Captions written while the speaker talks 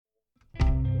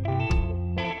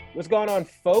What's going on,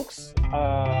 folks?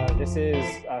 This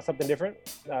is something different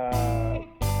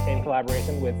in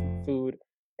collaboration with Food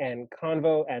and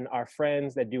Convo and our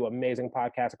friends that do amazing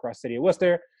podcasts across the city of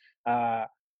Worcester. I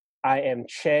am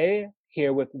Che,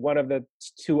 here with one of the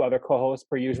two other co-hosts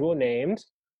per usual, named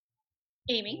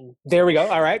Amy. There we go.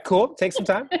 All right, cool. Take some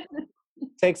time.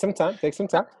 Take some time.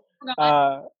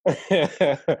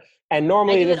 And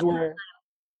normally this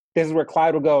is where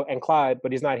Clyde will go, and Clyde,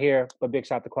 but he's not here. But big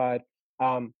shout to Clyde.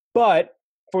 But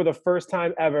for the first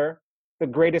time ever, the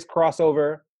greatest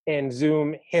crossover in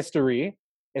Zoom history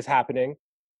is happening,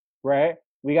 right?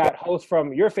 We got hosts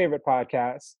from your favorite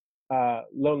podcast,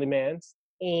 Lonely Mans,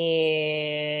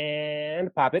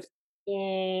 and Pop It,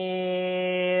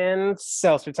 and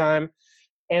Seltzer Time,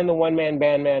 and the one-man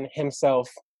band man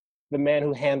himself, the man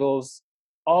who handles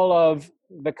all of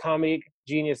the comedic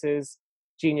geniuses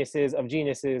of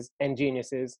geniuses and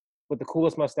geniuses with the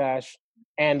coolest mustache,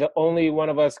 and the only one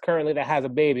of us currently that has a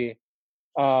baby.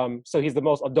 So he's the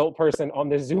most adult person on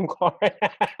this Zoom call right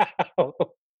now.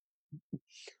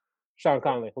 Sean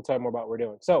Conley, we'll tell you more about what we're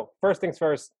doing. So first things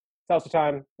first, Seltzer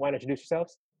Time, why not introduce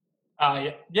yourselves?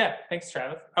 Yeah. Thanks,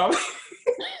 Travis.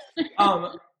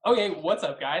 Okay, what's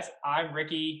up, guys? I'm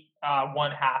Ricky,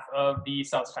 one half of the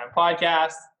Seltzer Time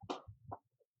podcast.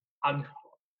 I'm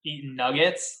eating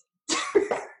nuggets.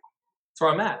 That's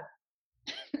where I'm at.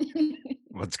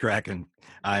 What's cracking?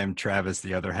 I am Travis,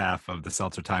 the other half of the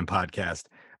Seltzer Time podcast.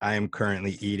 I am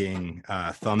currently eating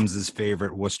Thumbs'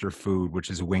 favorite Worcester food, which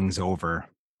is Wings Over.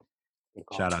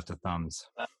 Shout out to Thumbs.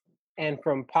 And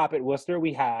from Pop It Worcester,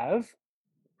 we have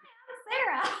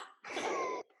Sarah.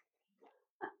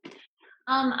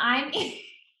 I'm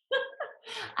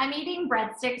eating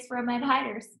breadsticks from Ed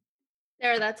Hiders.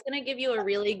 Sarah, that's gonna give you a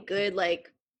really good,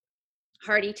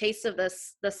 hearty taste of the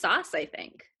sauce, I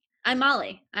think. I'm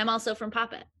Molly. I'm also from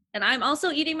Pop It. And I'm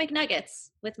also eating McNuggets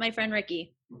with my friend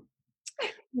Ricky.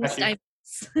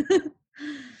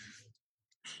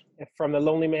 From the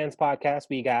Lonely Man's podcast,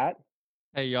 we got...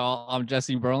 Hey, y'all. I'm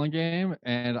Jesse Burlingame,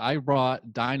 and I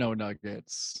brought Dino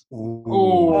Nuggets.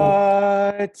 Ooh.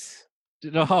 What? Do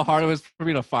you know how hard it was for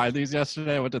me to find these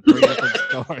yesterday? I went to 3 different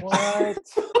stores. What?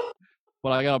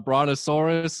 But I got a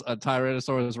Brontosaurus, a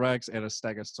Tyrannosaurus Rex, and a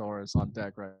Stegosaurus on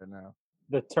deck right now.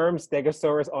 The term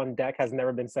Stegosaurus on deck has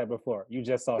never been said before. You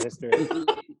just saw history.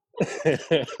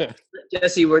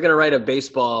 Jesse, we're gonna write a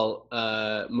baseball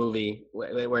movie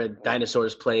where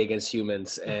dinosaurs play against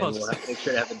humans, and we'll have to make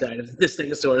sure to have the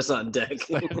Stegosaurus on deck.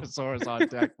 Stegosaurus on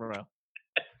deck, bro.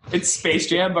 It's Space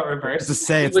Jam, but reversed. To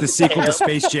say it's the sequel to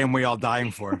Space Jam we all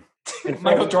dying for. And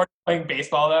Michael Jordan playing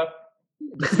baseball, though.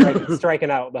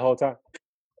 striking out the whole time.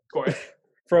 Of course.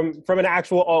 From an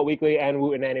actual Alt Weekly and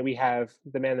Woot and Annie, we have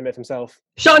the man, the myth himself.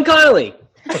 Sean Connolly.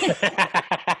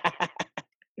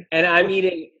 And I'm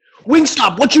eating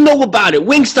Wingstop. What you know about it?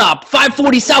 Wingstop,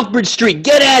 540 Southbridge Street.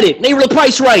 Get at it. Neighbor the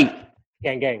price right.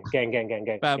 Gang.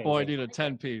 Bad boy need a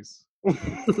 10-piece.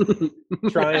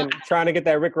 Trying to get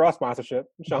that Rick Ross sponsorship,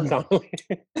 Sean Connolly.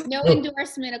 No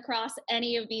endorsement across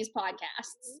any of these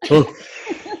podcasts.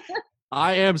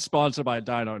 I am sponsored by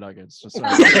Dino Nuggets. Just so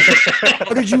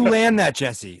How did you land that,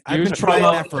 Jesse? I've been trying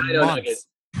that for Dino months. Nuggets.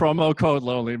 promo code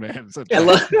Lonely Man. I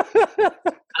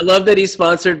love that he's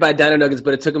sponsored by Dino Nuggets,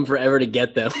 but it took him forever to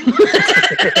get them.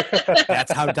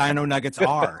 That's how Dino Nuggets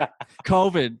are.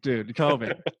 COVID, dude.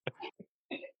 COVID.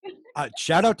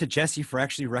 Shout out to Jesse for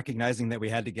actually recognizing that we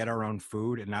had to get our own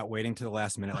food and not waiting to the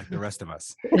last minute like the rest of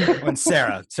us. When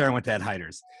Sarah went to Ed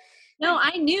Hiders. No,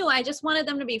 I knew. I just wanted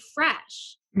them to be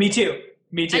fresh. Me too.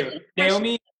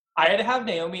 Naomi, I had to have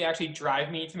Naomi actually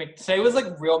drive me to today was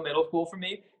like real middle school for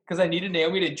me because I needed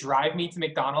Naomi to drive me to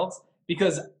McDonald's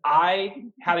because I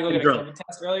had to go get a COVID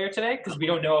test earlier today because we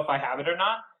don't know if I have it or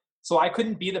not. So I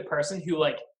couldn't be the person who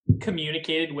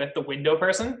communicated with the window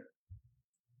person.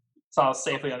 So I was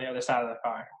safely on the other side of the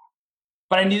car.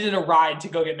 But I needed a ride to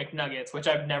go get McNuggets, which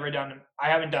I've never done. I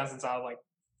haven't done since I was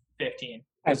 15.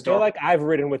 I feel like I've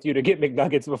ridden with you to get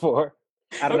McNuggets before.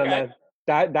 I don't know, man.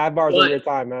 Dive bars over your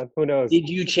time, man. Who knows? Did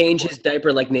you change his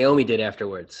diaper like Naomi did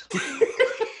afterwards?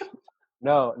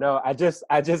 No. I just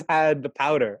had the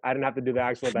powder. I didn't have to do the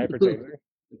actual diaper changing.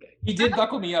 Okay. He did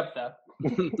buckle me up, though.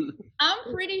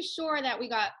 I'm pretty sure that we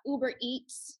got Uber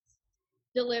Eats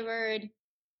delivered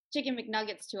chicken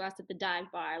McNuggets to us at the dive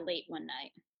bar late one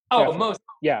night. Oh, most.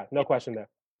 Yeah, no question there.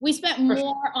 We spent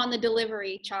more on the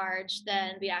delivery charge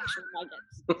than the actual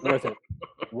nuggets. Worth it.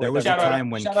 There was a time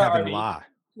when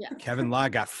Kevin Law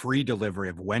got free delivery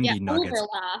of Wendy nuggets.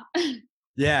 Uber-la.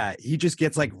 Yeah, he just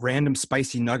gets random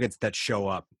spicy nuggets that show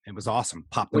up. It was awesome.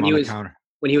 Pop them on the counter.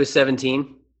 When he was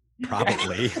 17?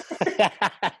 Probably.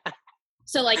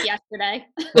 So like yesterday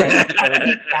At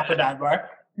the dive bar.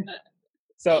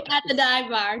 So at the dive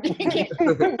bar.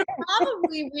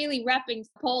 Probably really repping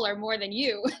Polar more than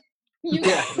you. You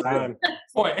Yeah.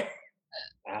 Boy.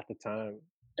 at the time.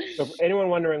 So for anyone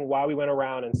wondering why we went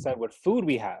around and said what food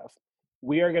we have,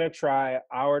 we are going to try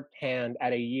our hand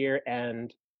at a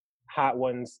year-end Hot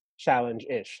Ones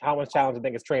challenge-ish. Hot Ones challenge, I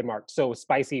think, is trademarked. So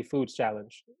spicy foods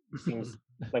challenge. Seems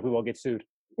like we will get sued.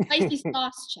 spicy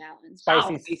sauce challenge.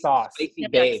 Spicy sauce. Spicy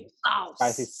babe.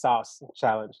 Spicy sauce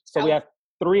challenge. So we have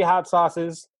 3 hot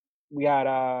sauces. We got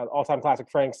all-time classic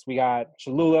Frank's. We got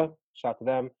Cholula. Shout out to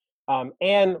them.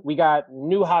 And we got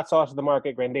new hot sauce to the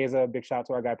market, Grandeza. Big shout out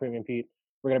to our guy, Premium Pete.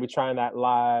 We're going to be trying that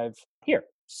live here.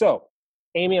 So,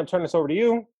 Amy, I'm turning this over to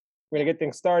you. We're going to get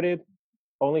things started.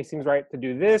 Only seems right to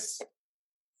do this.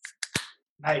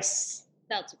 Nice.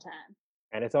 Seltzer time.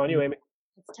 And it's on you, Amy.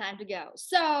 It's time to go.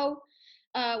 So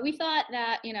we thought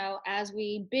that, as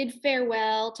we bid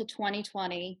farewell to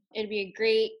 2020, it'd be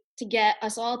great to get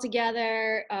us all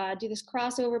together, do this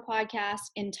crossover podcast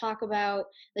and talk about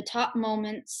the top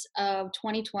moments of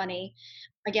 2020.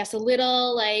 I guess a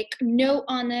little note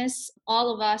on this,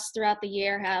 all of us throughout the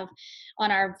year have on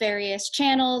our various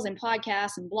channels and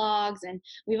podcasts and blogs, and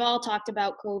we've all talked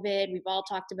about COVID. We've all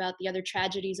talked about the other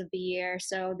tragedies of the year.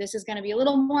 So this is going to be a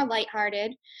little more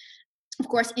lighthearted. Of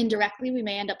course, indirectly, we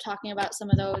may end up talking about some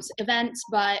of those events,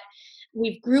 but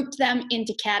we've grouped them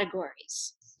into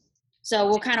categories. So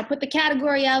we'll kind of put the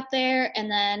category out there,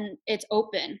 and then it's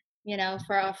open,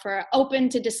 for open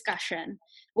to discussion.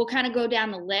 We'll kind of go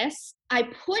down the list. I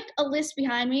put a list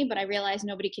behind me, but I realized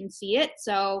nobody can see it.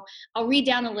 So I'll read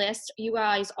down the list. You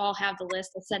guys all have the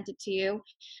list. I sent it to you.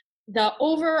 The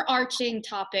overarching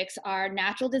topics are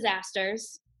natural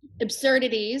disasters,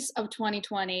 absurdities of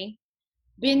 2020,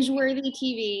 binge-worthy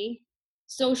TV,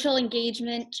 social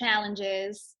engagement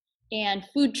challenges, and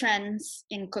food trends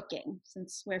in cooking,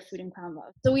 since we're food and combo.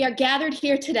 So we are gathered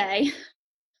here today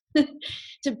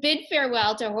to bid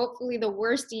farewell to hopefully the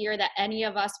worst year that any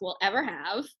of us will ever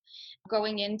have,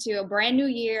 going into a brand new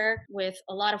year with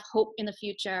a lot of hope in the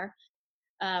future.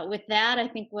 With that, I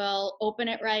think we'll open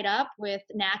it right up with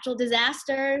natural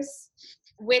disasters,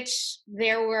 which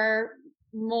there were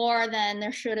more than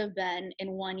there should have been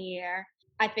in one year.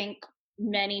 I think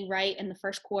many right in the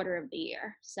first quarter of the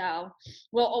year. So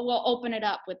we'll open it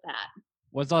up with that.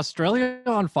 Was Australia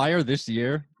on fire this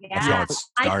year? That's how it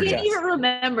I started. can't even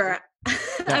remember.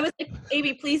 I was like,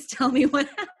 Amy, please tell me what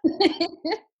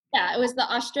happened. Yeah, it was the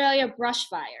Australia brush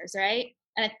fires, right?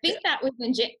 And I think that was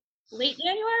in late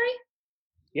January.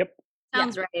 Yep.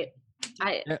 Sounds right.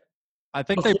 I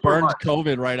think they burned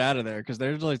COVID right out of there because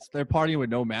they're partying with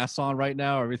no masks on right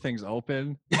now. Everything's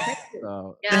open.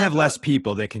 So. They have less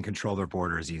people. They can control their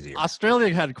borders easier.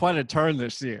 Australia had quite a turn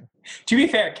this year. To be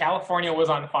fair, California was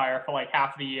on fire for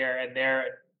half the year, and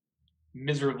they're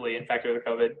miserably infected with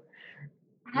COVID.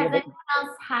 Has anyone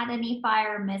else had any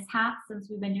fire mishaps since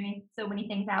we've been doing so many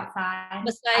things outside?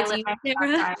 Besides you,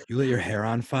 Sarah? You lit your hair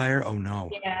on fire? Oh no.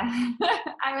 Yeah.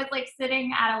 I was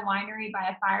sitting at a winery by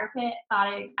a fire pit, thought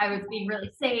I was being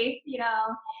really safe,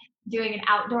 doing an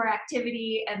outdoor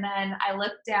activity, and then I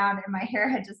looked down and my hair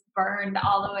had just burned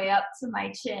all the way up to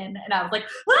my chin, and I was like,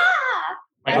 ah!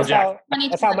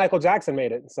 That's how Michael Jackson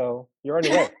made it. So you're on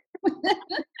your way.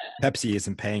 Pepsi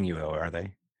isn't paying you though, are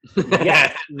they?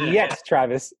 Yes,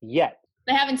 Travis. Yet.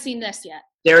 I haven't seen this yet.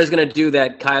 Sarah's gonna do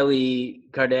that Kylie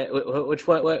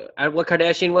Kardashian. What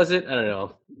Kardashian was it? I don't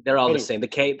know. They're all the same. The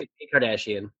K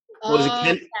Kardashian. What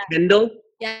was it? Kendall?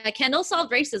 Yeah, Kendall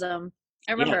solved racism.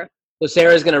 I remember. So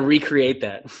Sarah's gonna recreate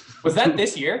that. Was that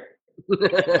this year?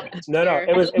 No,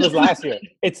 it was last year.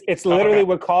 It's literally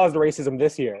what caused racism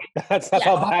this year. That's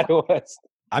how bad it was.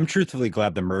 I'm truthfully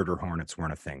glad the murder hornets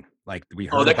weren't a thing. We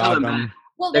heard about them.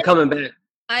 Well, they're coming back.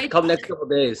 Come next couple of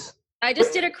days. I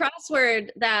just did a crossword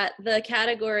that the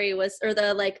category was, or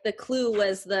the clue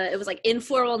was it was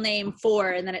informal name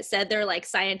for, and then it said their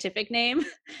scientific name,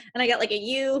 and I got a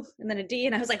U and then a D,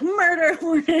 and I was like, murder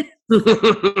hornet.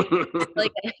 I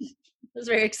was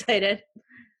very excited.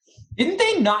 Didn't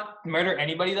they not murder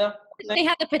anybody though? They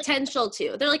had the potential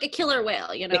to. They're like a killer whale,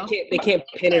 They can't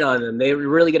pin it on them. They were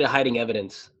really good at hiding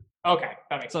evidence. Okay,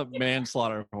 that makes sense. It's a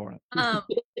manslaughter hornet.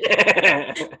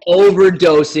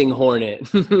 Overdosing hornet.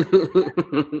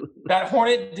 That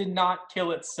hornet did not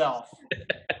kill itself.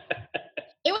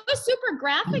 It was super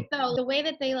graphic though, the way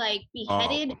that they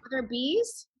beheaded other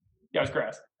bees. Yeah, it was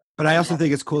gross. But I also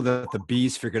think it's cool that the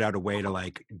bees figured out a way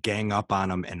to gang up on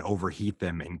them and overheat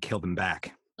them and kill them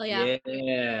back. Oh yeah.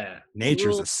 Yeah.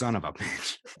 Nature's a son of a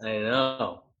bitch. I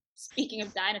know. Speaking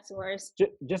of dinosaurs.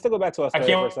 Just to go back to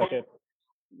Australia for a second.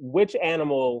 Which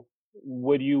animal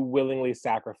would you willingly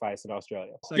sacrifice in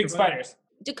Australia? Big spiders.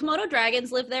 Do Komodo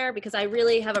dragons live there? Because I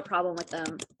really have a problem with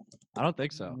them. I don't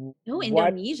think so. No, Why-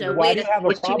 Indonesia. Why Wait do you a- have a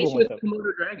What's the problem issue with with them?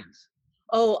 Komodo dragons?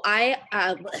 Oh, I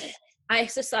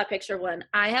just saw a picture of one.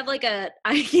 I have like I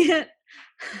can't.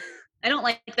 I don't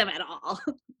like them at all.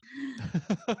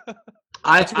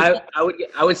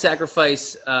 I would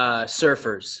sacrifice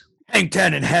surfers. Hang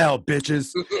 10 in hell,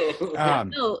 bitches.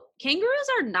 No, kangaroos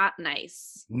are not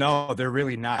nice. No, they're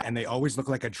really not. And they always look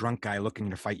like a drunk guy looking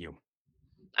to fight you.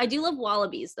 I do love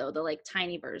wallabies though, the like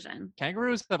tiny version.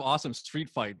 Kangaroos have awesome street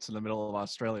fights in the middle of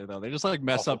Australia, though. They just like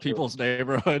mess Oh, up for sure. people's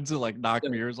neighborhoods and like knock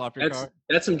mirrors off your car.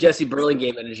 That's some Jesse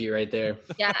Burlingame energy right there.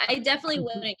 Yeah, I definitely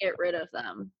wouldn't get rid of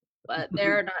them, but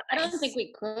they're not. I don't nice. think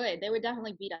we could. They would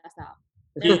definitely beat us up.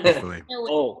 Hopefully. There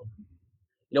would- Oh,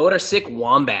 you know what are sick?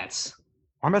 Wombats.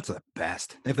 Wombats are the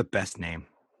best. They have the best name.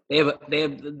 They're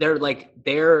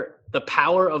the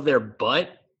power of their butt.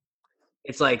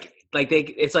 It's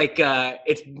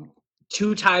it's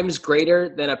 2 times greater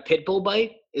than a pit bull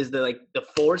bite. Is the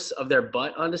force of their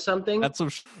butt onto something? That's some.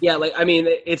 Yeah,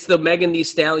 it's the Megan Thee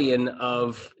Stallion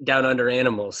of down under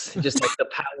animals. Just like the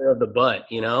power of the butt,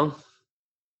 you know.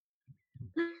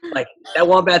 Like that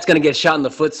wombat's gonna get shot in the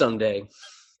foot someday.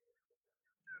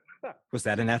 Was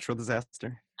that a natural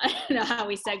disaster? I don't know how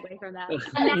we segue from that. You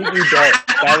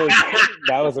don't.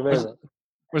 That was amazing.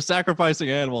 We're sacrificing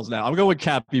animals now. I'm going with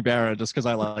capybara just because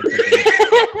I like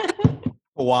it.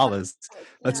 Koalas.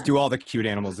 Let's do all the cute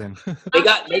animals in. They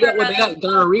got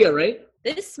gonorrhea, right?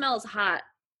 This smells hot.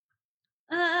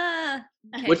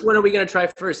 Okay. Which one are we gonna try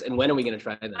first, and when are we gonna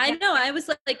try them? I know. I was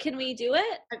like, can we do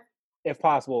it? If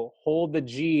possible, hold the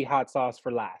G hot sauce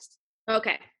for last.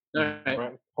 Okay. All right.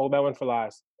 Right? Hold that one for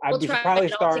last. We'll We should try probably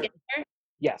it all start. together.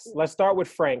 Yes, let's start with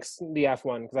Frank's, the F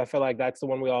one, because I feel like that's the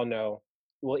one we all know.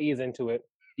 We'll ease into it.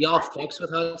 Y'all fucks with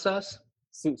hot sauce?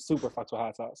 Super fucks with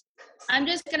hot sauce. I'm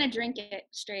just gonna drink it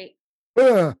straight.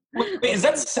 Ugh. Wait, is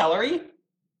that celery?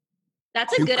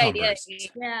 That's a good idea. Cucumbers.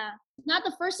 Yeah, not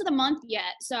the first of the month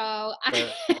yet, so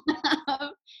I have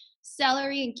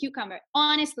celery and cucumber.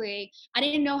 Honestly, I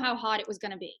didn't know how hot it was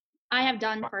gonna be. I have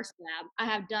done first lab. I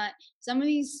have done some of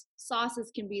these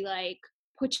sauces can be like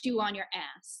put you on your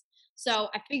ass. So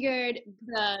I figured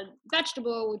the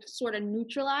vegetable would sort of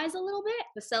neutralize a little bit.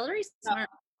 The celery's So smart.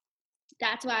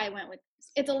 that's why I went with.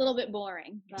 It's a little bit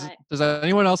boring, but Does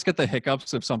anyone else get the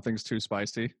hiccups if something's too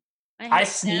spicy? I hate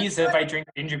sneeze that. if I drink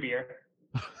ginger beer.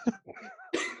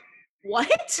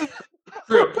 What?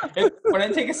 True. When I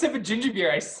take a sip of ginger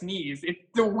beer, I sneeze. It's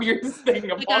the weirdest thing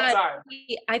of Oh all my God. time.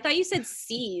 I thought you said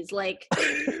C's. Like,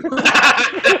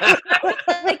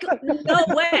 like no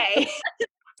way.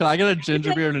 Can I get a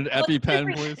ginger beer and an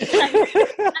EpiPen, please?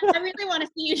 I really want to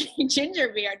see you drink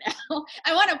ginger beer now.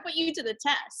 I want to put you to the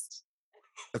test.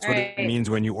 That's what it Alright. means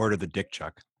when you order the dick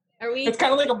chuck. Are we? It's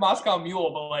kind of like a Moscow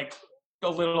Mule, but like a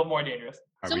little more dangerous.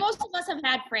 So most of us have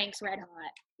had Frank's Red Hot,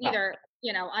 either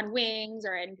on wings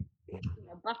or in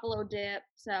buffalo dip.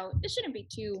 So it shouldn't be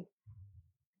too.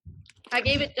 I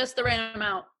gave it just the right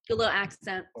amount. Good little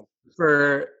accent.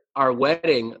 For our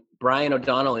wedding, Brian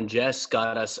O'Donnell and Jess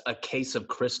got us a case of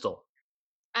Crystal.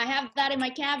 I have that in my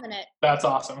cabinet. That's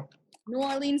awesome. New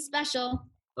Orleans special.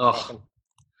 Oh,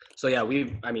 so yeah,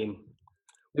 we've been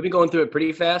going through it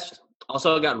pretty fast.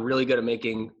 Also, I got really good at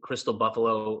making Crystal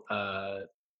Buffalo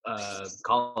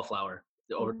cauliflower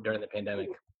over during the pandemic.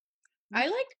 I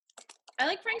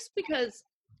like Frank's because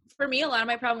for me, a lot of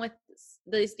my problem with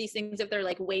these things, if they're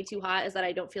like way too hot, is that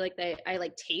I don't feel like I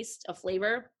like taste a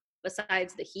flavor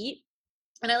besides the heat.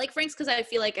 And I like Frank's because I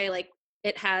feel like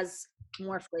it has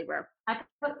more flavor. I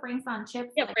put Frank's on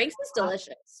chips. Yeah, like, Frank's is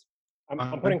delicious.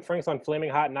 I'm putting Frank's on flaming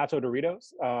hot nacho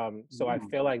Doritos. So I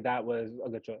feel like that was a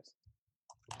good choice.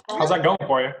 How's that going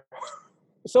for you?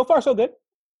 So far, so good.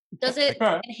 Does it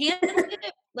enhance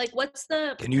it? Like, what's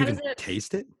the? Can you how even does it?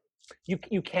 taste it?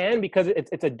 You can because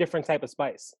it's a different type of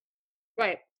spice.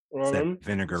 Right. You know It's what I that mean?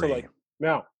 vinegary. So like,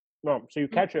 no. So you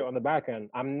catch it on the back end.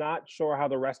 I'm not sure how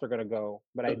the rest are gonna go,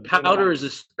 but The powder is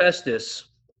asbestos,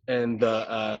 and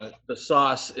the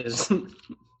sauce is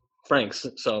Frank's.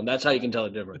 So that's how you can tell the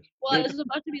difference. Well, it's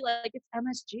about to be like it's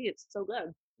MSG. It's so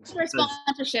good. It's for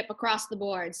sponsorship across the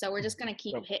board, so we're just gonna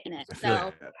keep hitting it. I feel So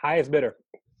like highest bidder.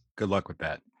 good luck with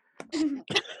that.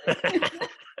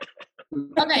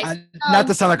 okay, Not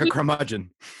to sound like a curmudgeon.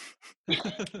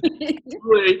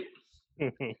 Wait. no,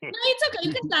 it's okay.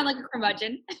 You can sound like a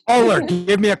curmudgeon. Oler,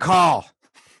 give me a call.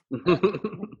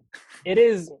 It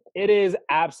is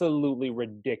absolutely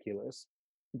ridiculous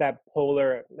that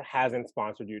Polar hasn't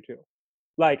sponsored you two.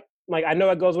 Like I know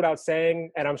it goes without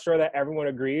saying, and I'm sure that everyone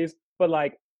agrees, but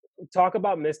like talk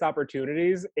about missed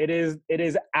opportunities. It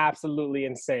is absolutely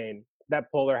insane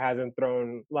that Polar hasn't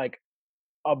thrown like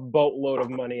a boatload of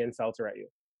money in seltzer at you.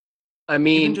 I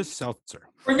mean, Even just seltzer.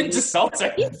 Or even just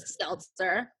seltzer. It's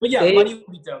seltzer. But yeah, They- money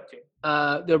would be dope too.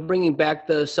 they're bringing back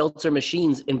the seltzer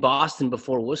machines in Boston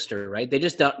before Worcester, right? They're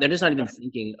just not even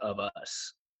thinking of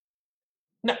us.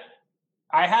 No,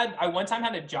 I one time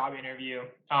had a job interview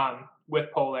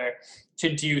with Polar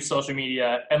to do social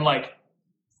media, and like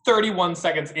 31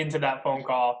 seconds into that phone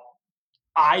call,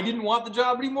 I didn't want the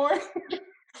job anymore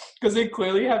because they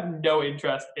clearly have no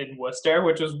interest in Worcester,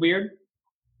 which was weird.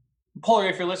 Polar,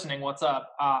 if you're listening, what's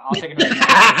up? I'll take it.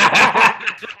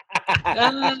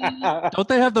 Don't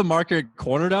they have the market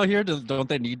cornered out here? Don't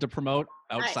they need to promote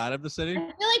outside of the city? I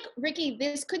feel like, Ricky,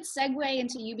 this could segue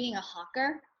into you being a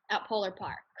hawker at Polar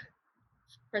Park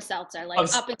for seltzer, like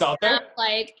Of up in seltzer? the,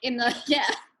 like in the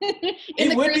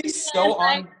It would be so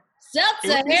on. seltzer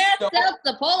it would be here, so-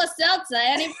 seltzer, Polar seltzer.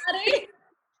 Anybody?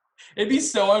 It'd be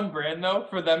so on brand though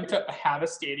for them to have a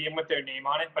stadium with their name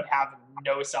on it, but have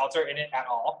no seltzer in it at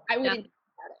all. I wouldn't.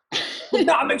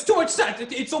 No, it makes too much sense.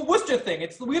 It's a Worcester thing.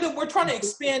 We're trying to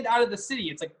expand out of the city.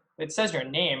 It's like it says your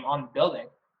name on the building.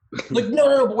 Like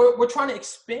no, but we're trying to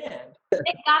expand. They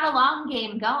got a long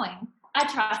game going. I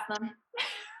trust them.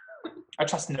 I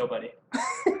trust nobody.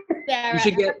 Sarah, You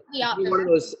should get the one of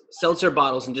those seltzer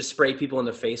bottles and just spray people in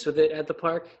the face with it at the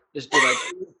park. Just do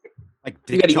Like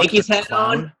you got a Dick Chuck Yankees the hat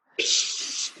clown. on.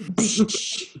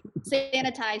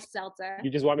 sanitized seltzer. You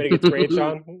just want me to get sprayed,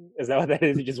 Sean? Is that what that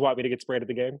is? You just want me to get sprayed at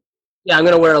the game? Yeah, I'm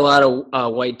gonna wear a lot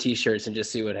of white T-shirts and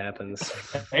just see what happens.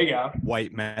 There you go.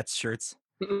 White Mets shirts.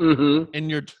 hmm In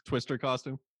your Twister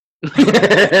costume?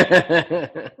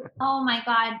 Oh my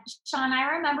God. Sean, I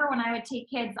remember when I would take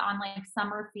kids on like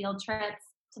summer field trips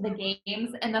to the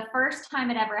games, and the first time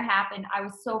it ever happened, I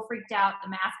was so freaked out. The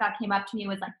mascot came up to me and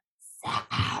was like,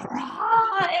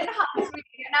 Sarah, and hugged me,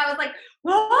 and I was like,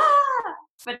 ah!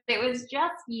 But it was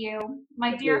just you,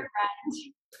 my dear friend.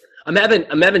 I'm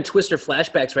having Twister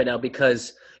flashbacks right now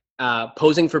because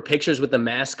posing for pictures with the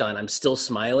mask on, I'm still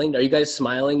smiling. Are you guys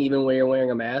smiling even when you're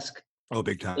wearing a mask? Oh,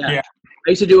 big time. Yeah. Yeah. I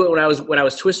used to do it when I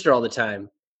was Twister all the time,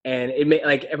 and it made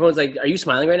like everyone's like, "Are you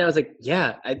smiling right now?" I was like,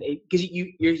 "Yeah," because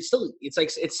you're still. It's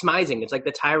like it's smizing. It's like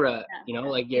the Tyra, you know,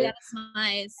 like you're. Yeah,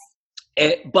 smize.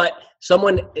 But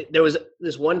there was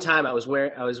this one time I was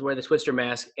wearing the Twister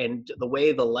mask, and the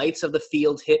way the lights of the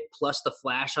field hit plus the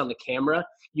flash on the camera,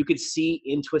 you could see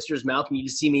in Twister's mouth, and you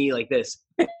could see me like this.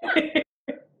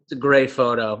 It's a great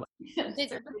photo.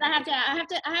 I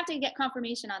have to get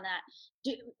confirmation on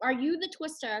that. Are you the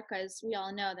Twister? Because we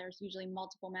all know there's usually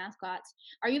multiple mascots.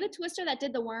 Are you the Twister that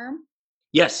did the worm?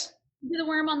 Yes. You did the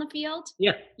worm on the field?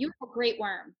 Yeah. You have a great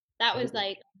worm. That was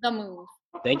like the move.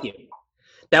 Thank you.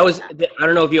 That was. I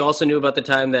don't know if you also knew about the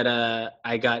time that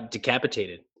I got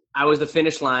decapitated. I was the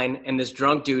finish line, and this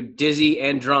drunk dude, dizzy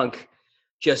and drunk,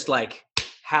 just like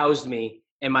housed me.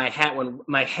 And my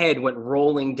head went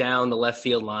rolling down the left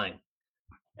field line.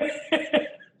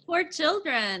 Poor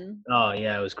children. Oh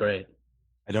yeah, it was great.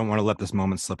 I don't want to let this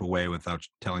moment slip away without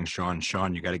telling Sean,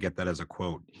 you got to get that as a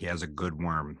quote. He has a good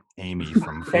worm. Amy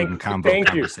from Food and Combo thank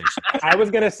you. Conversation. I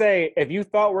was gonna say, if you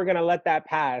thought we're gonna let that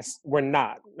pass, we're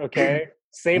not. Okay,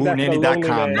 save that for the lonely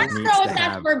Woonandy.com. man. Let's needs know to if that's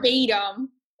have- verbatim.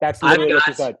 That's I've literally what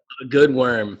you got said. a good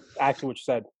worm. Actually, what you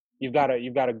said. You've got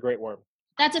a great worm.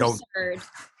 That's Don't- absurd.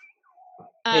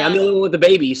 Hey, I'm the only one with the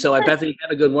baby, so I definitely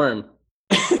have a good worm.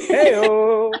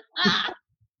 Heyo.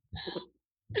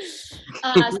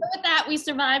 So with that, we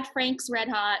survived Frank's Red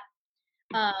Hot.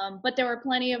 But there were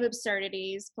plenty of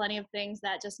absurdities, plenty of things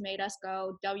that just made us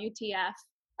go WTF.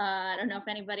 I don't know if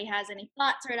anybody has any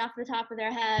thoughts right off the top of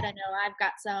their head. I know I've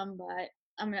got some, but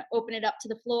I'm going to open it up to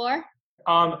the floor.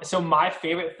 So my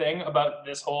favorite thing about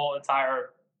this whole entire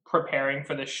preparing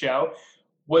for this show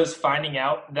was finding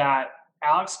out that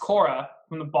Alex Cora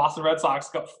from the Boston Red Sox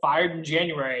got fired in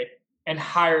January and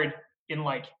hired in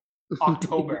like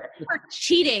October. For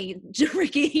cheating,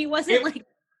 Ricky. He wasn't like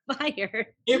fired.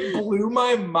 It blew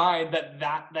my mind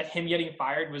that him getting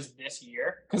fired was this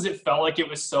year because it felt like it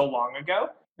was so long ago.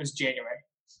 It was January.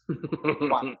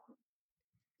 Wow.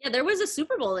 Yeah, there was a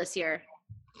Super Bowl this year.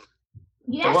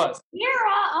 Yes, There was.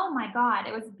 oh my God,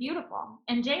 it was beautiful.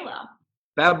 And J-Lo.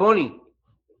 Bad Bunny.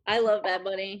 I love Bad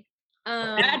Bunny.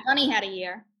 Bad Bunny had a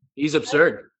year. He's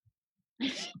absurd.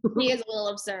 He is a little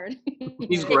absurd.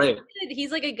 He's great.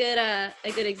 He's like a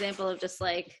good example of just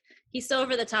like he's so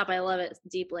over the top. I love it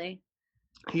deeply.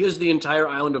 He is the entire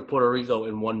island of Puerto Rico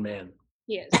in one man.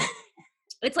 He is.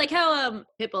 It's like how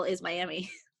Pitbull is Miami.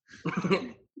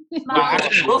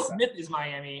 Actually, Will Smith is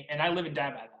Miami, and I live in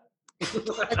Dad by that.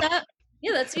 But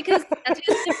Yeah, that's because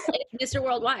he's Mr.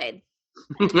 Worldwide.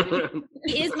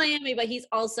 He is Miami, but he's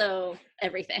also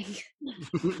everything.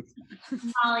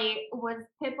 Molly, was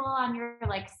Pitbull on your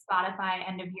like Spotify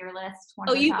end of year list?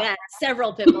 Oh, you bet.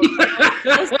 Several Pitbulls.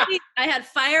 I had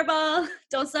Fireball,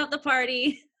 Don't Stop the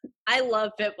Party. I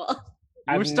love Pitbull.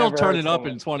 We're still turning up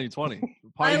in 2020.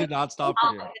 The party did not stop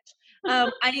for you.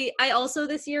 I also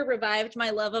this year revived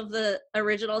my love of the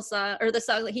original song, or the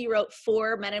song that he wrote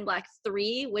for Men in Black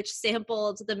 3, which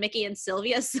sampled the Mickey and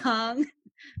Sylvia song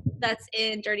that's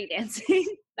in Dirty Dancing.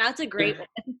 That's a great one.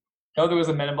 Oh, there was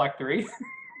a Men in Black 3?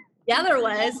 Yeah, there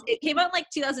was. It came out in like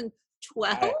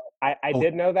 2012. I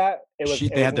did know that.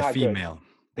 They had the female.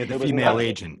 They had the female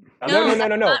agent. No.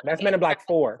 That's Men in Black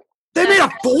 4. They made a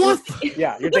 4th?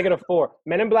 Yeah, you're thinking of 4.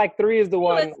 Men in Black 3 is the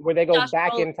one where they go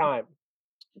back in time.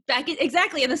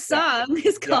 Exactly, and the song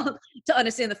is called To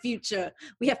Understand the Future,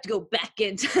 We Have to Go Back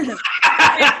in Time.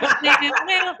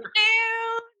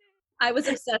 I was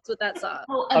obsessed with that song.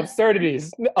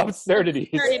 Absurdities.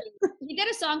 He did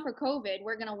a song for COVID,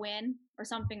 We're Gonna Win, or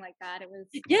something like that. It was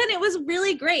and it was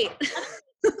really great.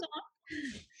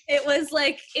 It was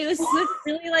a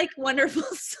really like wonderful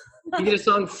song. You did a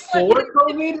song for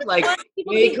COVID? Like,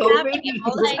 hey, COVID?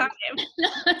 All the time.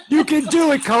 You can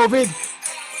do it, COVID.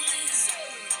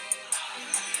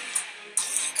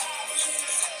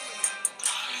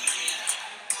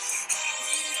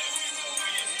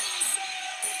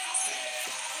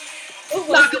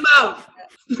 Knock him out.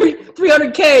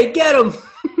 300K, get him.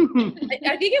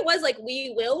 I think it was like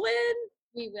We Will Win.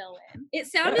 We will win. It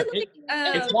sounded like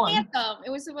it's one. Anthem. It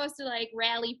was supposed to like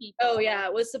rally people. Oh yeah,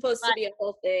 it was supposed to be a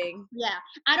whole thing. Yeah,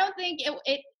 I don't think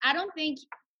I don't think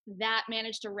that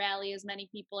managed to rally as many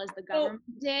people as the government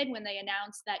did when they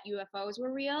announced that UFOs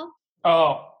were real.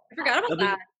 Oh, I forgot about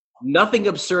that. Nothing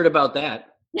absurd about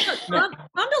that. Tom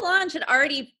DeLonge had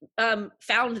already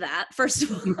found that, first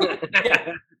of all.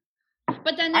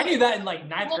 But then I knew that in like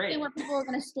 9th grade. Where people were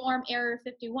going to storm Area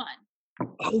 51.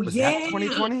 Oh, Was that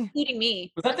 2020? Including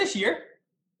me. Was that this year?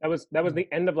 That was the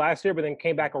end of last year, but then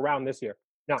came back around this year.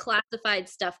 No. Classified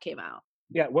stuff came out.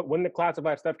 Yeah, when the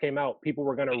classified stuff came out, people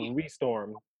were going to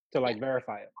restorm to like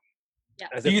verify it. Yeah.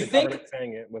 As Do if you the think government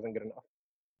saying it wasn't good enough.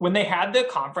 when they had the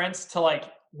conference to like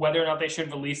whether or not they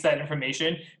should release that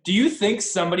information, do you think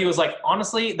somebody was like,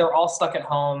 honestly, they're all stuck at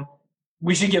home,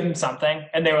 we should give them something?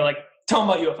 And they were like, tell them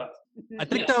about UFOs. I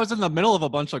think that was in the middle of a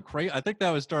bunch of I think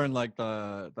that was during like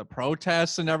the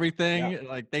protests and everything. Yeah.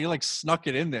 Like they like snuck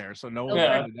it in there, so no one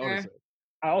Yeah. really noticed it.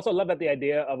 I also love that the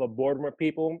idea of a boardroom of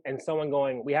people and someone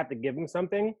going, we have to give them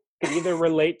something, could either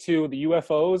relate to the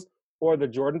UFOs or the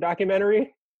Jordan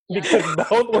documentary, because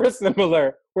both were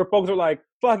similar, where folks were like,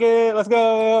 fuck it, let's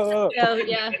go. Oh,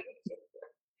 yeah.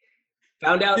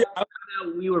 Found out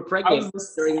we were pregnant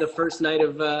during the first night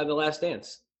of The Last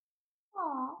Dance.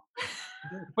 Aw.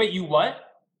 Wait, you what?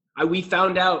 We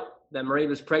found out that Marie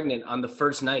was pregnant on the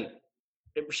first night.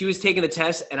 She was taking the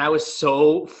test, and I was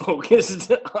so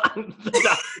focused on the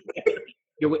documentary.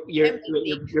 You're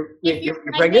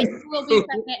pregnant? You will be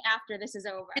pregnant after this is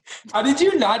over. How did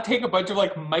you not take a bunch of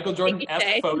like Michael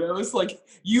Jordan-esque photos? Like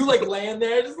you like laying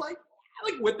there just like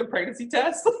with the pregnancy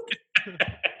test?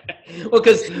 Well,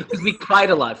 because we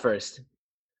cried a lot first.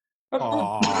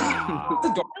 Aw.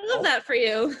 I love that for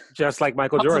you. Just like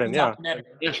Michael Jordan, yeah.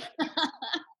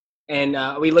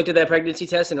 And we looked at that pregnancy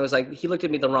test, and it was like, he looked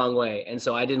at me the wrong way, and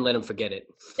so I didn't let him forget it.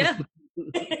 Yeah.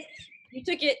 You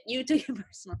took it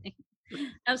personally.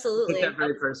 Absolutely. I took that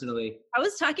very personally. I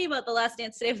was talking about The Last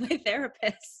Dance today with my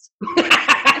therapist.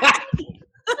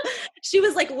 She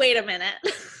was like, wait a minute.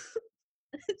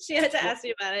 She had to ask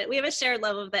me about it. We have a shared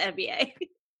love of the NBA.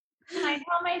 Can I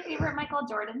tell my favorite Michael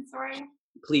Jordan story?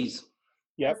 Please.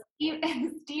 Yep.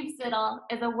 Steve Siddle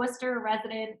is a Worcester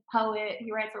resident poet.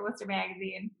 He writes for Worcester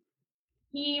Magazine.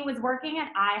 He was working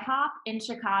at IHOP in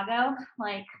Chicago,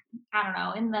 like, I don't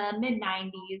know, in the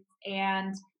mid-90s.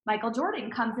 And Michael Jordan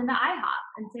comes into IHOP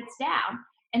and sits down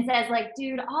and says, like,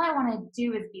 dude, all I want to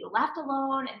do is be left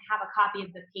alone and have a copy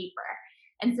of the paper.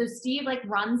 And so Steve like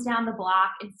runs down the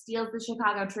block and steals the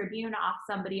Chicago Tribune off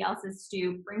somebody else's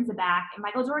stoop, brings it back. And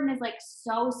Michael Jordan is like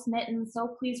so smitten,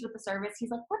 so pleased with the service. He's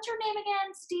like, what's your name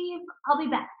again, Steve? I'll be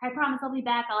back. I promise I'll be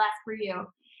back. I'll ask for you. And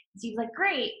Steve's like,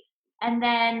 great. And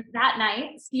then that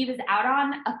night, Steve is out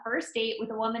on a first date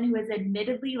with a woman who is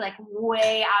admittedly like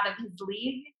way out of his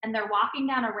league. And they're walking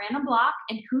down a random block.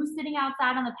 And who's sitting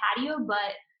outside on the patio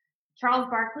but Charles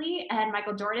Barkley and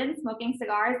Michael Jordan smoking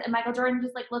cigars, and Michael Jordan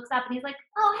just like looks up and he's like,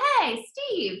 oh, hey,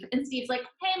 Steve. And Steve's like,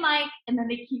 hey, Mike. And then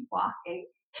they keep walking.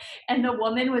 And the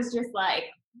woman was just like,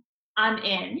 I'm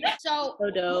in. So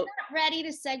So dope. we're not ready to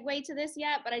segue to this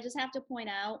yet, but I just have to point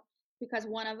out because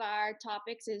one of our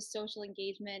topics is social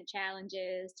engagement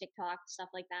challenges, TikTok, stuff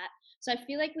like that. So I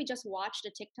feel like we just watched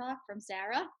a TikTok from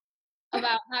Sarah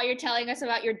about how you're telling us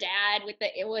about your dad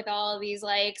with all these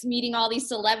like meeting all these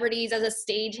celebrities as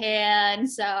a stagehand.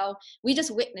 So we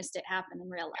just witnessed it happen in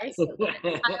real life.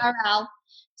 IRL.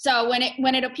 So when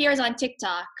it appears on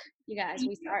TikTok, you guys,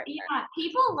 we start. Yeah,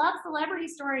 people love celebrity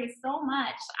stories so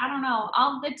much. I don't know.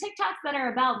 All the TikToks that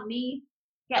are about me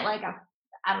get like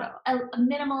a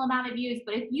minimal amount of views.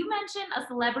 But if you mention a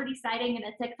celebrity sighting in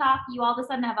a TikTok, you all of a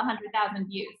sudden have 100,000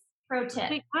 views. Pro tip. Oh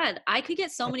my God, I could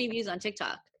get so many views on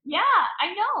TikTok. Yeah,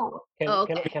 I know.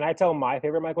 Can I tell my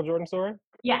favorite Michael Jordan story?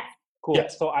 Yes. Cool.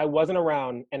 Yes. So I wasn't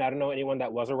around, and I don't know anyone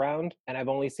that was around, and I've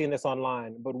only seen this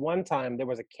online. But one time there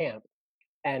was a camp,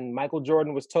 and Michael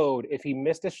Jordan was told if he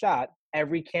missed a shot,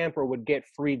 every camper would get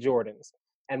free Jordans.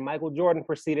 And Michael Jordan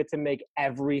proceeded to make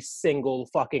every single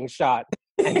fucking shot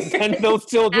and send those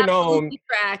children home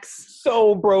Tracks.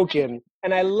 so broken.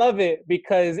 And I love it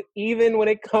because even when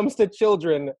it comes to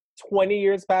children, 20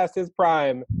 years past his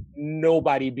prime,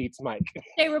 nobody beats Mike.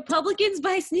 Hey, Republicans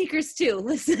buy sneakers too.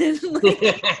 Listen.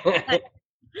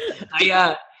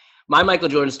 My Michael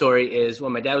Jordan story is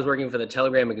when my dad was working for the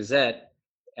Telegram and Gazette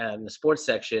in the sports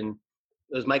section.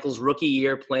 It was Michael's rookie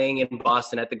year playing in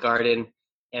Boston at the Garden.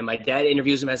 And my dad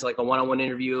interviews him as like a one-on-one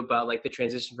interview about like the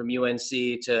transition from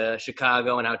UNC to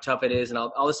Chicago and how tough it is and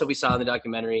all the stuff we saw in the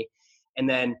documentary. And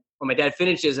then when my dad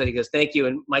finishes it, he goes, "Thank you."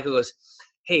 And Michael goes,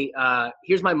 "Hey,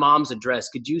 here's my mom's address.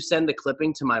 Could you send the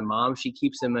clipping to my mom? She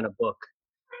keeps them in a book."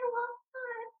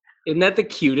 Isn't that the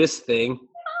cutest thing?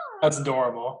 That's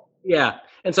adorable. Yeah.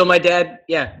 And so my dad,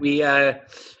 we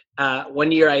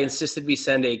one year I insisted we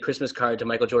send a Christmas card to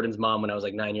Michael Jordan's mom when I was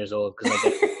like 9 years old.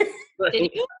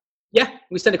 Did you? Yeah,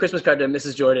 we sent a Christmas card to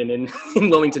Mrs. Jordan in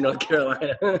Wilmington, North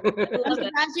Carolina. I'm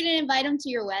surprised you didn't invite him to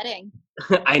your wedding.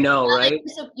 I know, right?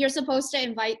 Like, you're supposed to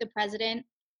invite the president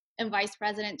and vice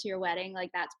president to your wedding. Like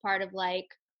that's part of like,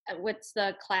 what's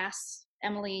the class,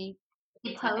 Emily?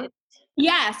 Post.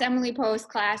 Yes, Emily Post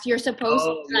class. You're supposed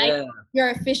to, like, yeah.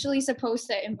 you're officially supposed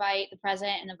to invite the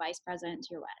president and the vice president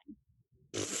to your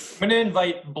wedding. I'm gonna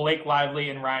invite Blake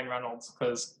Lively and Ryan Reynolds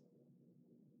because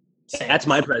That's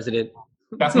my president.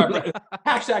 That's my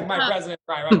hashtag my president,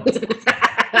 Ryan Reynolds.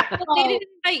 They didn't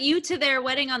invite you to their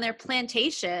wedding on their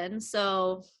plantation,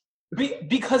 so.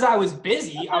 Because I was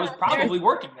busy, I was probably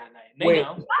working that night. They Wait,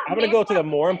 know. I'm going to go to the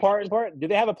more important part. Do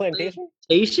they have a plantation?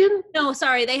 Plantation? No,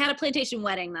 sorry, they had a plantation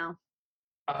wedding though.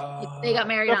 They got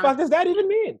married The on fuck does that even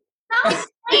mean?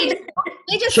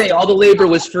 They just Shay, all the labor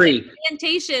was free.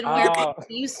 plantation where Oh. people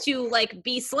used to like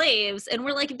be slaves, and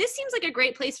we're like, this seems like a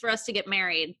great place for us to get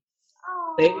married.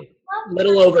 Oh,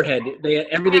 Little overhead.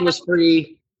 Everything was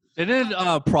free. Didn't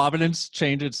Providence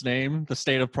change its name? The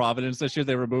state of Providence this year,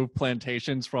 they removed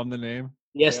plantations from the name.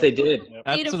 Yes, they did. Yep.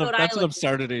 That's of an, Rhode that's an Island.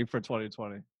 absurdity for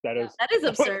 2020. That is. That is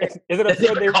absurd. Is it They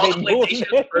absurd never called it they plantation in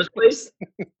the moved first place.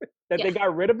 that Yeah. they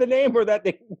got rid of the name or that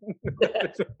they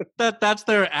That's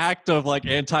their act of like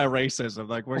anti-racism.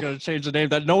 Like we're gonna change the name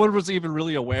that no one was even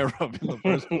really aware of in the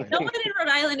first place. No one in Rhode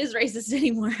Island is racist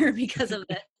anymore because of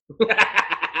this.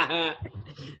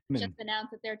 just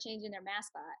announced that they're changing their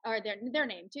mascot or their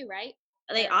name too, right?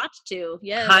 They ought to,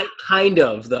 yeah. Kind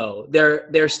of though.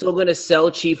 They're still gonna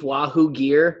sell Chief Wahoo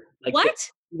gear. Like What?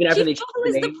 even after they Chief change Wahoo the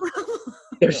is the name, problem.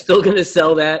 they're still gonna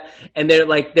sell that, and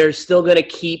they're still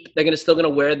gonna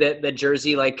wear that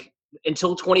jersey like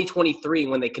until 2023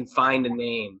 when they can find a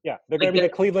name. Yeah, they're going to be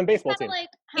the Cleveland baseball Kind team. of like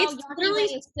how It's Yahoo literally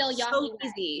is still Yahoo. So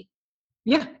easy.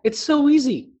 Yeah, it's so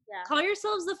easy. Yeah. Call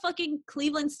yourselves the fucking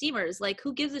Cleveland Steamers. Like,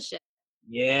 who gives a shit?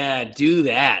 Yeah, do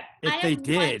that. If I they have one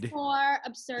did, more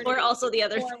absurdity. Or also the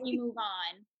other before thing. we move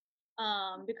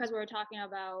on, because we were talking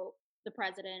about the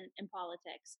president and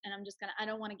politics, and I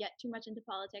don't want to get too much into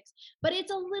politics, but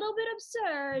it's a little bit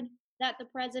absurd that the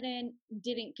president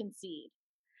didn't concede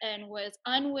and was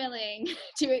unwilling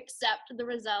to accept the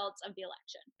results of the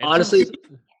election. Honestly,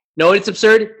 no, it's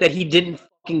absurd that he didn't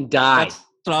fucking die. That's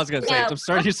what I was gonna say. Yeah, It's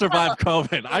absurd he survived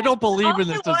COVID. I don't believe in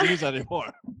this disease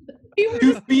anymore.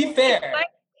 To be fair,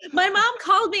 My mom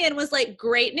called me and was like,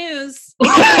 "Great news!"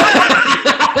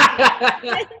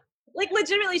 Like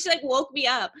legitimately, she like woke me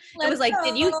up. I was like,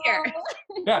 "Did you hear?"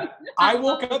 yeah, I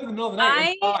woke up in the middle of the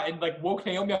night and like woke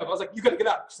Naomi up. I was like, "You gotta get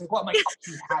up." She's like, "What?" I'm like, "Oh,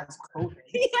 she has COVID."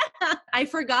 Yeah, I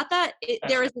forgot that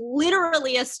there is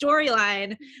literally a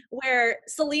storyline where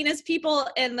Selena's people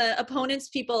and the opponent's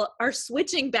people are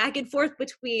switching back and forth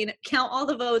between count all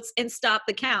the votes and stop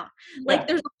the count. Like Yeah.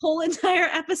 there's a whole entire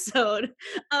episode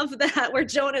of that where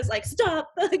Jonah's like,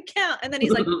 "Stop the count," and then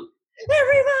he's like,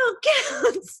 "Every vote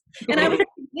counts." And I was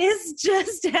this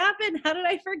just happened? How did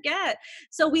I forget?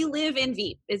 So we live in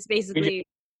Veep. It's basically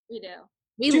We do.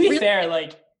 we To be really- fair,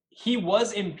 like he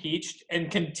was impeached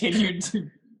and continued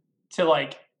to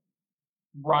like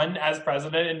run as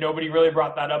president, and nobody really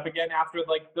brought that up again after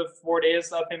like the 4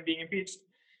 days of him being impeached.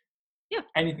 Yeah.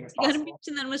 Anything's got possible. impeached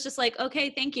and then was just like, okay,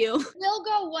 thank you. We'll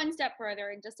go one step further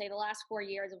and just say the last 4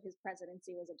 years of his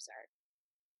presidency was absurd.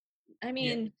 I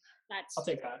mean, That's I'll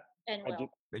take that. and will.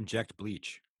 Inject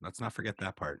bleach. Let's not forget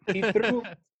that part. He threw.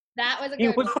 That was a He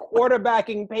good was one.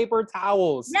 quarterbacking paper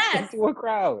towels Yes. into a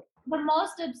crowd. The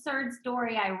most absurd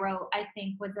story I wrote, I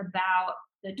think, was about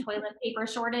the toilet paper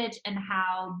shortage and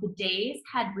how bidets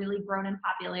had really grown in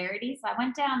popularity. So I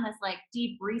went down this like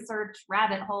deep research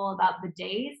rabbit hole about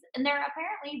bidets, and they're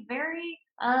apparently very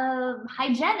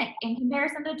hygienic in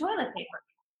comparison to toilet paper.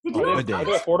 Did you Are know they, bidets. are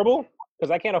they affordable?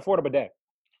 Because I can't afford a bidet.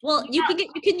 well, you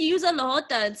can use a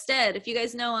lota instead. If you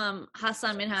guys know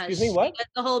Hassan Minhaj, Excuse me, what? he does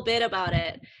the whole bit about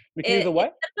it. We can use a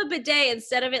what? Instead of a bidet,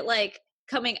 instead of it like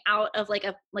coming out of like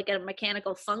a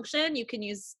mechanical function, you can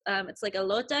use it's like a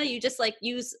lota. You just like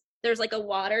use there's like a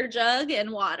water jug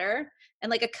and water and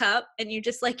like a cup, and you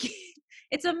just like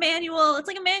it's like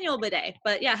a manual bidet.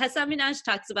 But yeah, Hassan Minhaj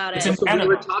talks about It's it. in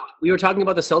So we were talking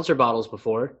about the seltzer bottles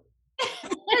before.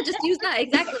 Yeah, just use that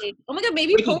exactly. Oh my god,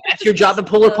 maybe Ricky, that's your job at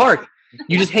Polar Park.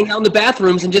 You just hang out in the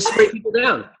bathrooms and just spray people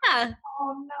down. Yeah.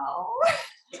 Oh no.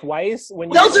 Twice when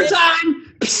you Seltzer said,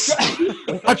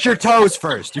 time! Touch your toes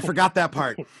first. You forgot that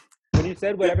part. when you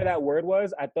said whatever that word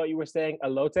was, I thought you were saying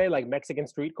elote, like Mexican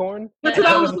street corn. That's what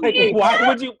I was like, thinking. why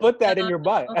would you put that in your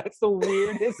butt? That's the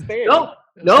weirdest thing. No,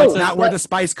 That's not where the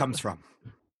spice comes from.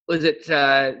 was it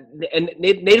and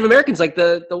Native Americans like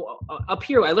the up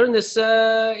here? I learned this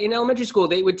in elementary school.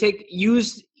 They would take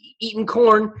used eaten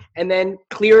corn and then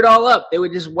clear it all up. They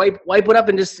would just wipe it up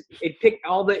and just pick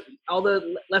all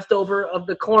the leftover of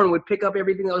the corn would pick up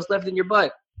everything that was left in your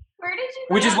butt. Where did you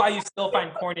Which is learn? why you still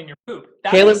find corn in your poop.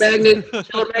 That Taylor makes-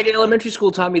 Magnet Elementary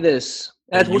School taught me this.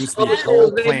 That's They what's use the this whole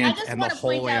whole thing. I plant just and the want to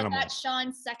point whole out animal. that's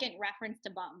Sean's second reference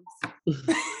to bums.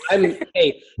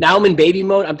 Now I'm in baby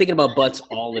mode. I'm thinking about butts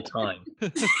all the time.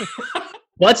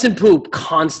 Butts and poop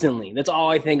constantly. That's all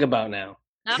I think about now.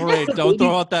 Great, don't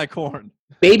throw out that corn.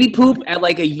 Baby poop at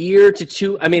like a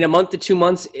month to 2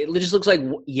 months, it just looks like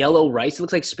yellow rice. It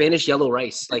looks like Spanish yellow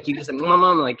rice. Like you just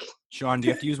like Sean, do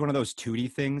you have to use one of those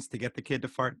tootie things to get the kid to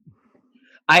fart?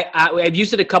 I've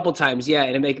used it a couple times, yeah,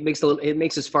 and it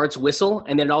makes his farts whistle,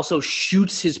 and then it also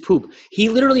shoots his poop. He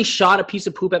literally shot a piece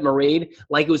of poop at Mairead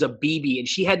like it was a BB, and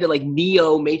she had to like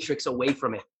Neo Matrix away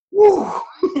from it. Woo!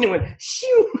 And it went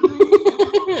shoo.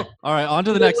 All right, on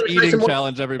to the next wanna try some eating more?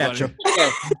 challenge, everybody. Ketchup.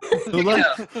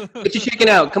 Get your chicken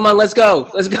out. Come on, let's go.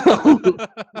 Let's go.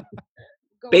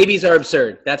 Babies are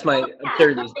absurd. That's my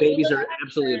absurdities. Babies are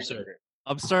absolutely absurd.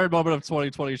 Absurd moment of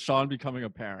 2020, Sean becoming a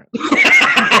parent. Sean,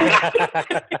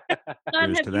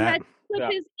 Here's have to you that. had to clip Yeah.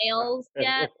 his nails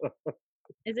yet?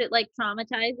 Is it like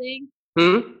traumatizing?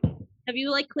 Have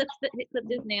you like clipped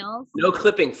his nails? No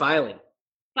clipping, filing.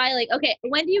 By okay,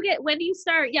 when do you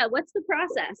start? Yeah, what's the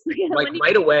process? Like When do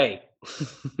right away.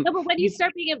 no, but when do you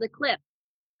start being able to clip?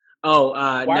 Oh,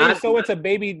 Why are you so into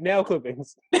baby nail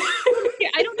clippings?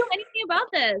 I don't know anything about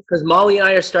this. because Molly and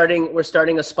I we're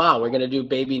starting a spa. We're gonna do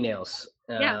baby nails.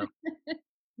 Yeah.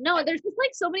 No, there's just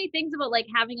like so many things about like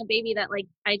having a baby that like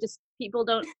people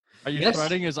don't. Are you Yes.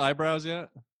 threading his eyebrows yet?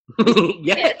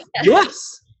 Yes.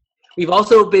 Yes. We've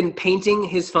also been painting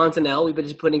his fontanelle. We've been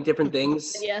just putting different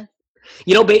things. Yeah.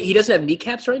 You know, he doesn't have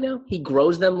kneecaps right now. He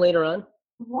grows them later on.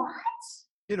 What?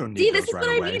 You don't need See, those this is right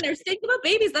what away. I mean. There's things about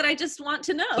babies that I just want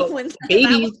to know. So, When that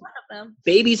babies- was one of them.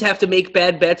 Babies have to make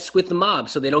bad bets with the mob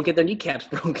so they don't get their kneecaps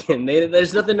broken.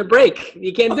 There's nothing to break.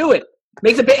 You can't do it.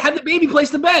 Have the baby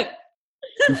place the bet.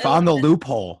 You found the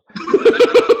loophole.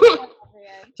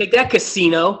 Take that,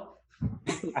 casino.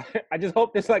 I just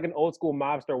hope there's like an old school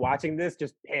mobster watching this,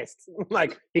 just pissed.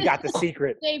 Like he got the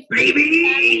secret. Dave,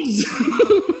 Babies.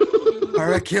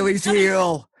 Her Achilles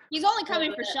heel. he's only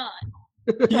coming for Sean.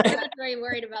 I'm not very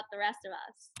worried about the rest of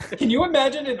us. Can you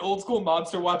imagine an old school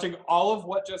mobster watching all of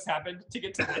what just happened to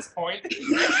get to this point?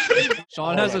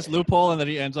 Sean has this loophole, and then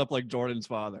he ends up like Jordan's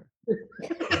father.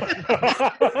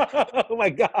 Oh my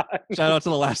god. Shout out to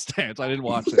The Last Dance. I didn't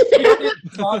watch it.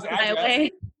 Sean's By the address.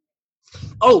 way.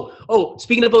 Oh!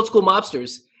 Speaking of old school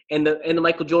mobsters and the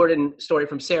Michael Jordan story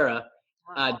from Sarah,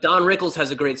 Don Rickles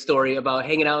has a great story about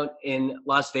hanging out in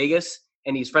Las Vegas,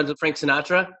 and he's friends with Frank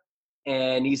Sinatra,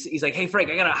 and he's like, "Hey Frank,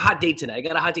 I got a hot date tonight.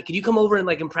 Can you come over and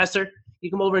like impress her? You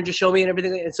come over and just show me and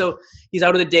everything." And so he's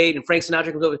out on the date, and Frank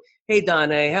Sinatra comes over. "Hey Don,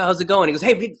 hey, how's it going?" He goes,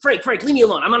 "Hey Frank, leave me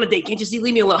alone. I'm on a date. Can't you see?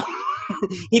 Leave me alone."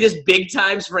 he just big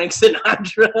times Frank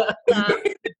Sinatra.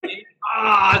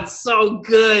 It's so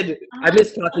good. I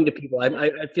miss talking to people.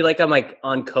 I feel like I'm like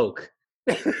on coke.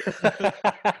 All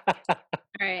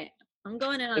right, I'm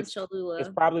going in on Cholula. It's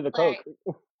probably the Coke.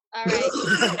 All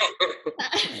right.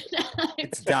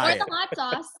 It's Or diet. the hot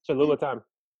sauce. Cholula time.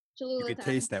 You Cholula could time.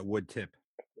 taste that wood tip.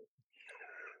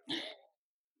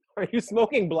 Are you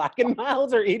smoking Black and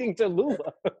Milds or eating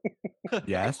Cholula?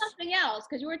 Yes. Something else,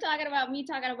 because you were talking about me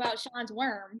talking about Sean's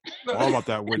worm. All about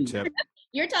that wood tip.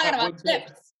 You're talking about wood tip.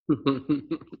 chips.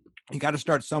 You got to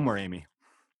start somewhere, Amy.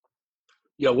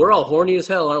 Yo, we're all horny as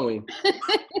hell, aren't we?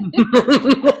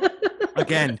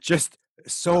 Again, just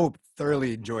so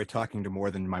thoroughly enjoy talking to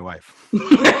more than my wife.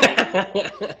 I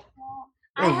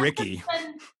Or had to Ricky.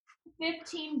 spend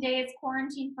 15 days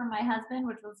quarantined from my husband,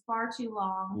 which was far too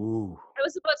long. Ooh. I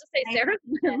was supposed to say Sarah.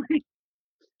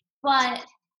 But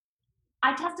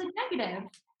I tested negative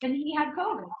and he had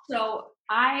COVID. So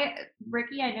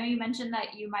Ricky, I know you mentioned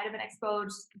that you might have been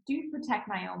exposed. Do protect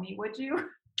Naomi, would you?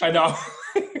 I know.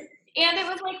 And it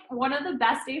was like one of the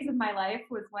best days of my life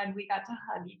was when we got to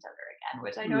hug each other again,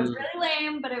 which I know is really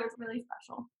lame, but it was really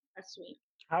special. That's sweet.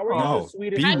 How are you No, the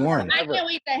sweetest? be person warned. I ever? can't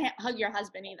wait to hug your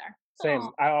husband either. Same.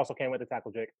 Aw. I also can't wait to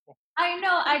tackle Jake. I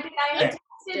know. I Yeah. texted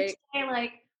Jake. Shay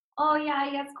like, "Oh yeah,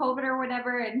 he has COVID or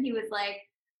whatever," and he was like,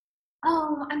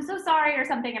 "Oh, I'm so sorry" or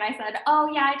something, and I said, "Oh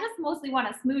yeah, I just mostly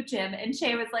want to smooch him," and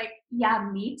Shay was like, "Yeah,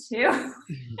 me too."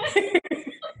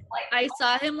 I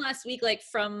saw him last week, like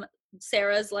from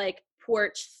Sarah's like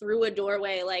porch through a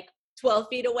doorway, like 12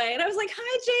 feet away, and I was like,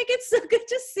 "Hi, Jake. It's so good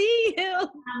to see you."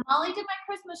 Molly did my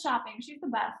Christmas shopping. She's the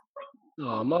best.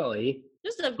 Oh, Molly.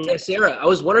 Just a Yeah, Sarah, I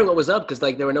was wondering what was up because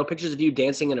like there were no pictures of you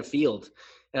dancing in a field,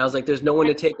 and I was like, "There's no one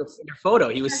to take your photo."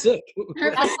 He was sick.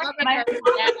 Her That's photographer my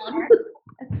down.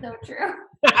 It's so true.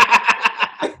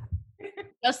 I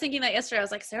was thinking that yesterday. I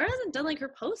was like, Sarah hasn't done like her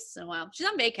posts in a while. She's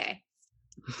on vacay.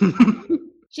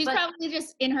 She's But- probably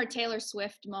just in her Taylor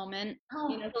Swift moment. Oh,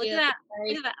 You know, Look at feeling that. very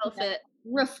Look at that outfit.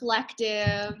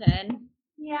 reflective and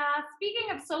yeah. Speaking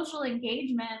of social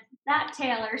engagement, that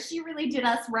Taylor, she really did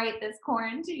us right this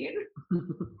quarantine.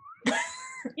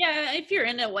 Yeah, if you're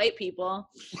into white people.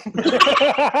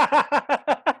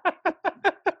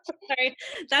 Sorry.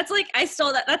 That's like I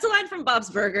stole that. That's a line from Bob's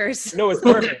Burgers. No, it's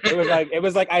perfect. It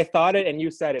was like I thought it and you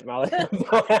said it, Molly. I'm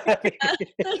so happy.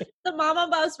 The mom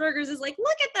on Bob's Burgers is like,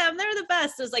 look at them, they're the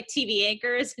best. It was like TV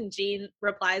anchors, and Gene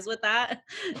replies with that.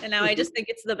 And now I just think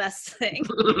it's the best thing.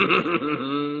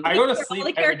 I go to All the sleep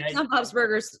every characters night. on Bob's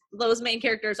Burgers, those main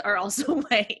characters are also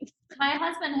white. My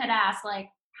husband had asked, like,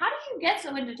 how do you get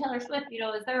so into Taylor Swift? You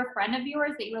know, is there a friend of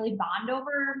yours that you really bond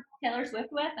over Taylor Swift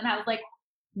with? And I was like,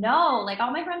 no, like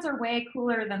all my friends are way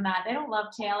cooler than that. They don't love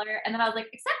Taylor. And then I was like,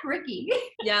 except Ricky.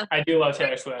 Yeah. I do love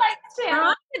Taylor Swift. Like Taylor.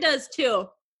 Veronica does too.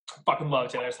 Fucking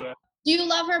love Taylor Swift. do you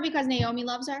love her because Naomi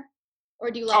loves her? Or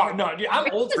do you love Oh her? no, dude,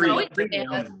 I'm old Ricky's school. always Bring been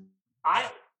me on.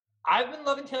 I've been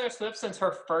loving Taylor Swift since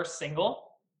her first single,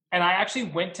 and I actually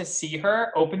went to see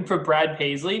her open for Brad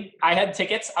Paisley. I had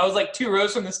tickets. I was like 2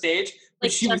 rows from the stage, but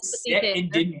Like she was just sick what they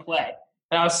and did. didn't play.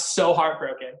 And I was so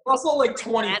heartbroken. Also, like Brad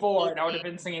 24, and I would have Paisley.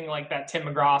 been singing like that Tim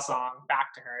McGraw song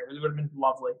back to her. It would have been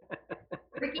lovely.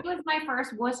 Ricky was my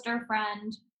first Worcester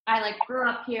friend. I like grew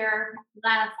up here,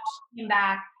 left, came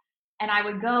back, and I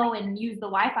would go and use the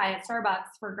Wi-Fi at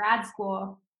Starbucks for grad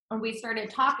school. And we started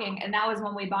talking, and that was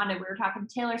when we bonded. We were talking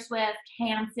Taylor Swift,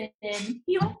 Hanson,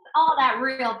 he liked all that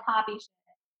real poppy shit.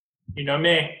 You know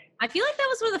me. I feel like that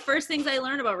was one of the first things I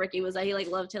learned about Ricky was that he like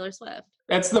loved Taylor Swift.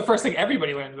 That's the first thing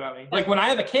everybody learns about me. Like when I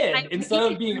have a kid, instead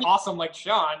of being awesome like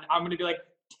Sean, I'm gonna be like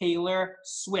Taylor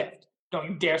Swift. Don't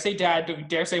you dare say dad. Don't you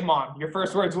dare say mom. Your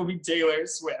first words will be Taylor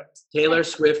Swift. Taylor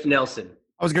Swift Nelson.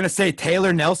 I was going to say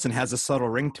Taylor Nelson has a subtle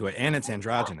ring to it, and it's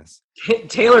androgynous.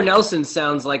 Taylor Nelson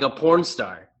sounds like a porn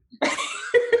star.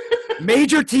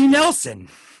 Major T. Nelson.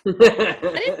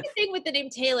 That is the thing with the name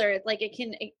Taylor. It's like it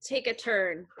can take a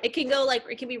turn. It can go like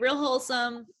it can be real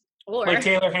wholesome, or Like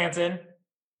Taylor Hanson.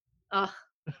 the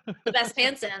best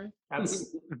Hanson.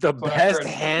 That's The what I've best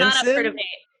heard. Not up for Hanson? debate.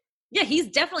 Yeah, he's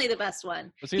definitely the best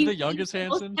one. Was he the youngest he's the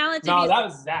most Hanson? talented no, he's- that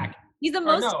was Zach. He's the Or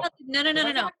most. no. No. Was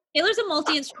that Zach? Taylor's a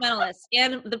multi-instrumentalist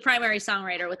and the primary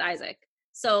songwriter with Isaac.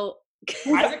 So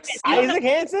Isaac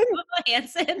Hanson?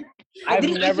 Hanson, I've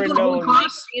think never Isaac went to Holy known.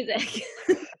 Cross. music.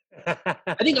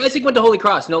 I think Isaac went to Holy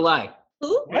Cross. No lie.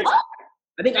 Who? What?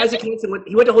 I think Isaac Hanson went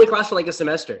to Holy Cross for like a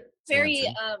semester. Very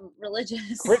Hanson.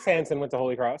 religious. Chris Hansen went to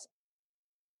Holy Cross.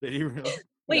 Did he really?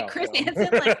 Wait, No, Chris no. Hansen?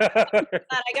 Like, God,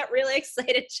 I got really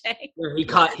excited, Jay. He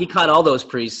caught all those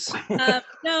priests.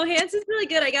 No, Hanson's really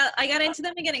good. I got into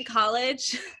them again in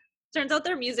college. Turns out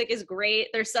their music is great.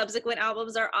 Their subsequent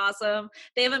albums are awesome.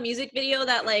 They have a music video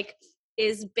that like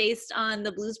is based on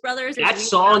the Blues Brothers. That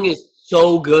song is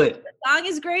so good. The song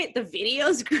is great. The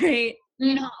video's great.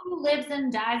 You know who lives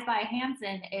and dies by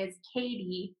Hanson is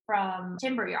Katie from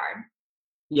Timber Yard.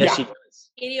 Yes, she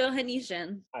does. Katie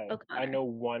Ohanishan. I know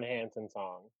one Hanson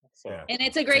song. So. Yeah. And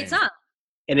it's a great song.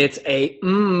 And it's a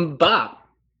bop.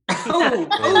 Oh.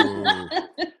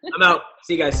 I'm out.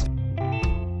 See you guys.